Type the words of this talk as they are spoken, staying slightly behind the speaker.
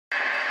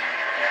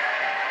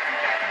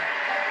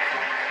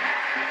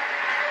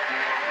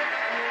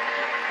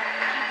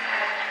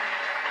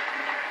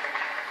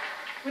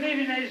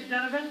evening, ladies and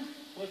gentlemen.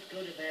 What's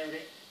good about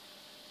it?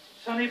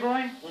 Sonny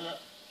Boy?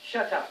 What?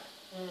 Shut up.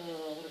 Oh,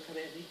 I want to come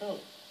out of my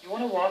boat. You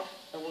want to what?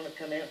 I want to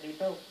come out of my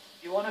boat.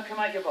 You want to come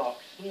out your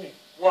box? Yeah.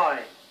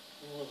 Why?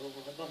 Oh,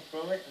 I'm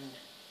frightened.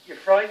 You're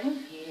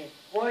frightened? Yeah.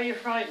 Why are you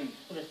frightened?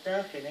 Well, it's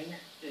dark in here.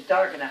 It's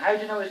dark in there. How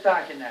do you know it's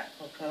dark in there?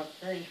 I can't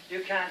see.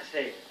 You can't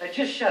see. Now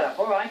just shut up,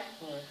 all right?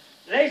 Why?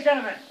 Ladies and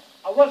gentlemen,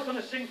 I was going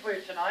to sing for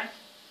you tonight,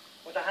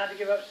 but I had to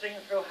give up singing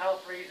through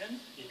health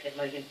reasons. You kept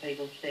making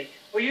people sick.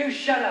 Well, you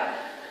shut up.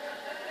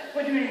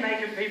 What do you mean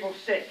making people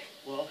sick?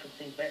 Well, I can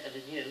sing better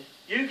than you.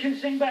 You can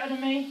sing better than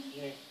me?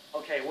 Yeah.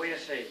 Okay, well, you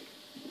see.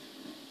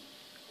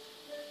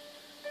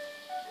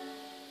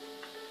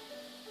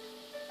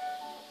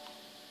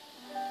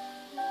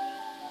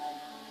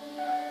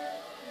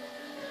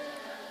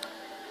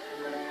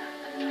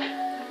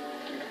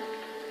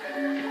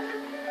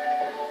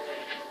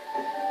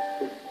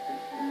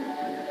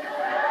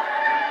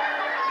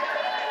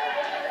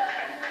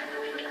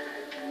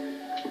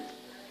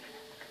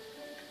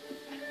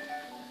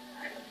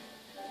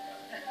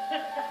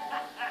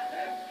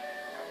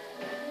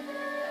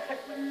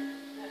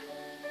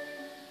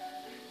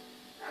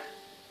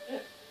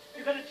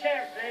 You got a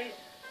chair, please?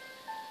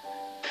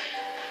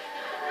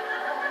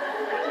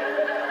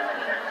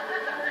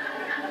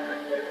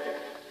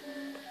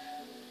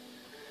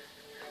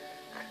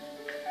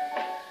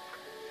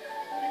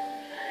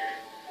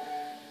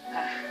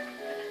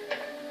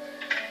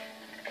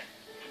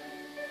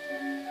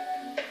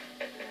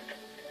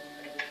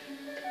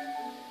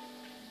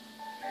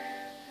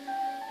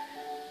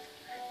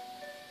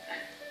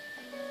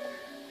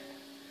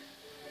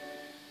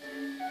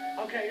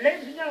 Okay,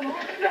 ladies and gentlemen.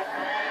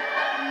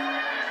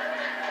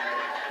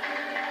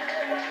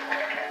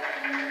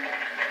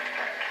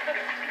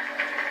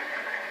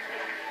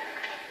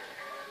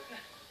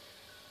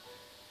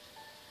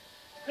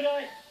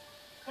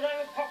 Could I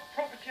have a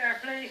proper chair,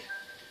 please?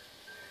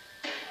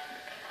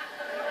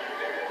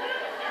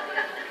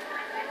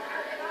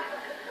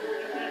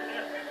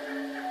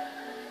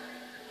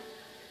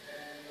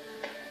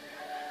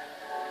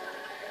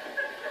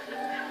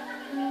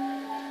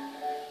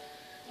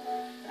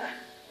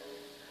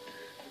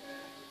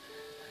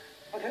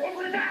 Okay,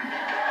 what is that?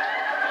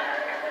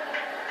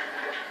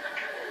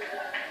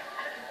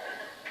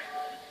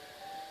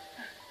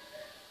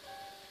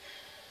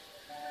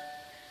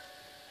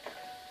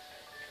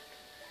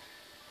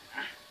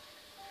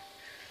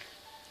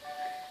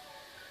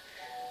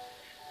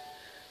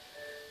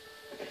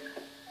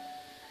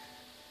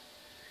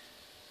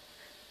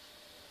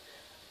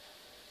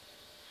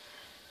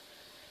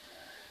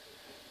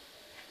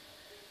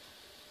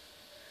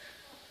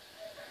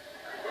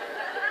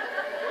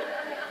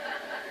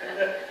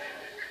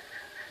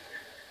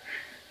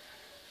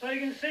 So you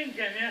can sing,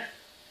 can you?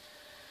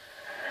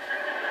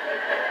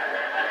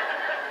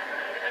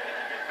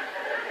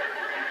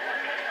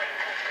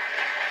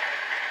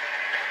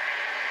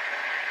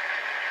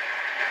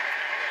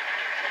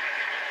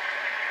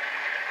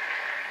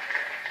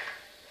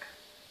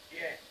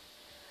 Yeah.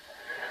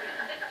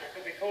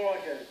 But before I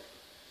go,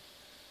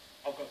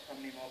 I've got so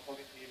many more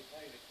pockets for you to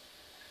play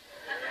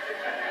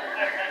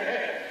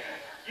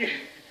with.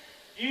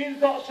 You've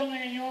got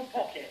something in your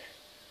pocket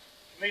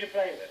for me to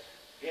play with?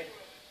 Yeah.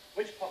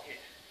 Which pocket?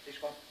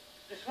 This one.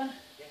 This one?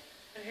 Yeah.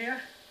 In here?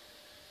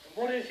 And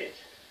what is it?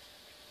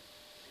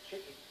 The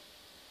chicken.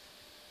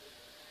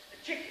 A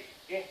chicken?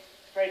 Yeah.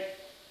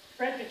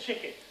 Fred the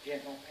chicken?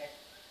 Yeah, no pet.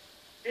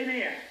 In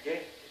here?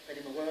 Yeah, just fed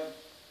him a worm.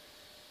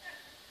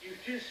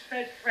 You've just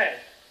fed Fred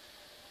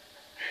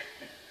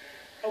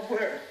a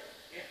worm?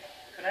 Yeah.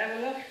 Can I have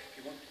a look? If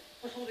you want.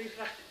 What's all these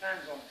plastic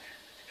bands on there?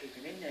 To keep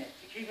him in there.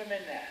 To keep him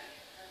in there.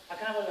 I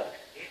can have a look.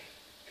 Yeah.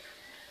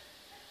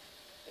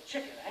 A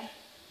chicken, eh?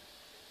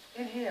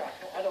 In here,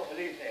 I don't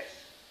believe this.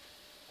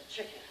 A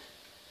chicken.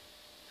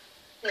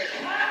 Here.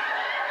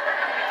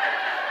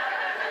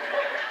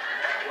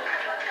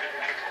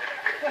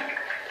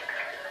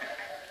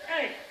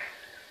 Hey,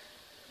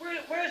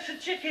 where's the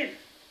chicken?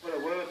 Well, a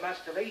worm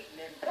must have eaten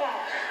him.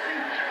 Oh,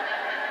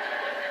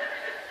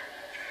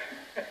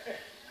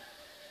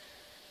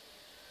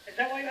 is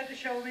that what you had to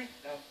show me?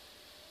 No.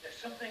 There's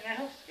something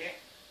else? Yeah.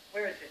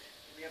 Where is it?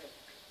 In the other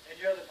pocket. In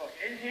your other pocket.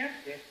 In here?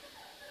 Yeah.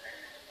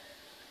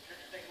 I'm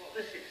trying to think what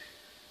this is.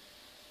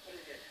 What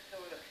is it? Have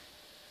a look.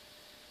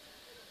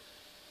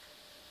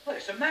 Well,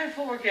 it's a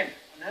mouthful again.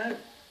 I know.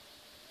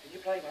 Can you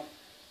play one?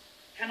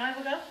 Can I have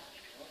a go?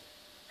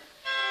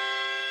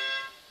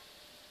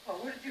 Oh,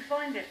 where did you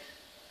find it?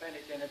 I found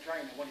it in a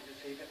drain. I wanted to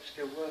see if it was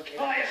still working.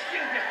 Oh, you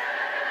stupid!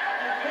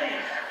 Oh,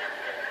 please.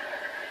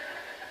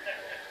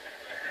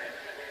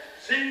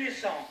 Sing me a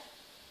song.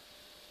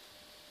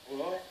 All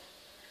right.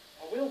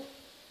 I will.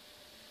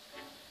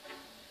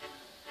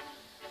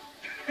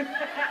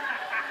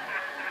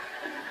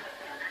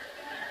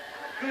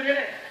 Good, isn't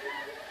it?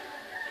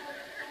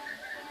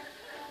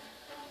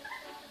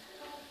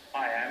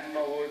 I am a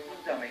wooden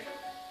dummy.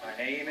 My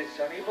name is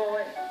Sonny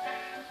Boy.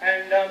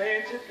 And I'm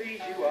here to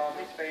please you. I'm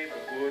his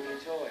favourite wooden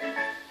toy.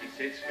 He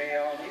sits me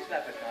on his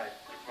lap at night.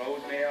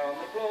 throws me on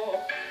the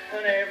floor,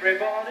 and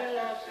everybody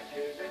laughs and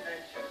cheers and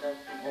then shuts up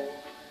for more.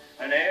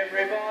 And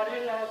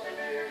everybody laughs and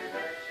cheers and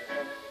then shuts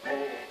up for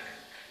more.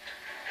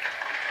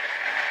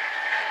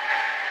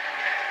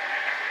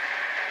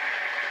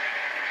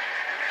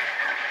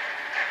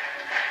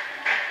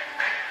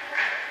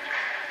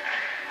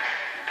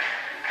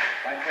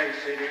 My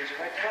face, it is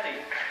quite funny.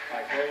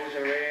 My clothes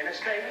are in a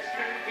state.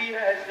 He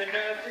has the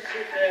nerve to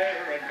sit there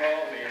and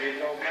call me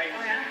his old mate.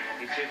 Oh, yeah?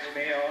 He sits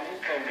me on his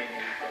pony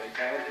knees while he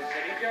tells the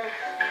silly jokes.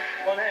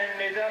 One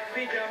hand is up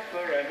me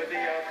jumper and with the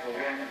other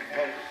one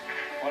coats.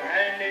 One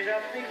hand is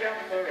up me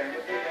jumper and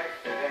with the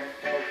other one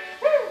coats.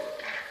 Woo!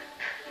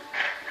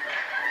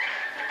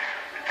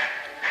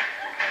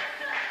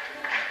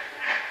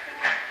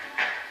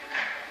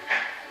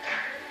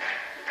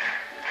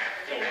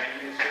 So when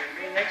you see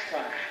me next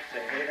time,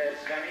 say, hey there,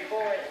 Sonny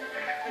Boy,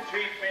 and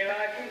treat me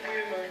like a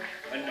human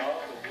and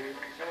not a wooden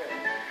toy.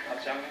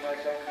 I've sung my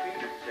song for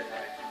you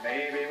tonight,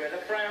 maybe with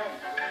a frown.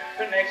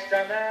 But next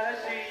time that I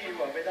see you,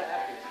 I'll be the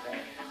happiest man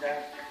in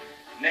town.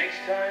 Next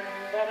time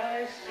that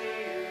I see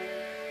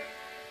you,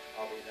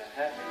 I'll be the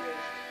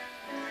happiest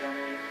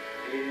man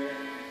in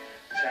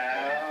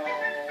town.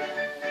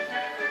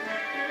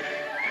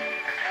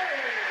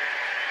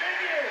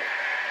 Thank you.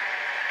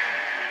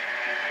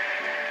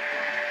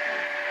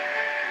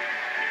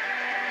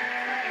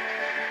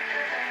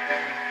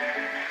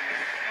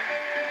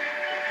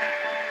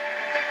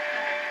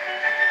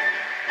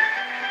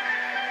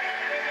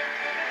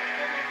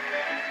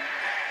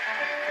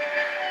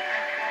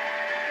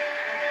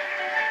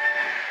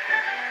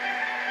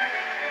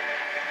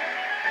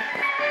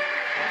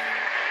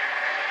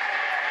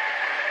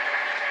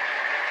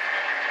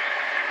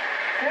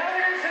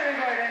 Kelvin and Sonny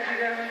Boy, ladies and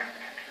gentlemen.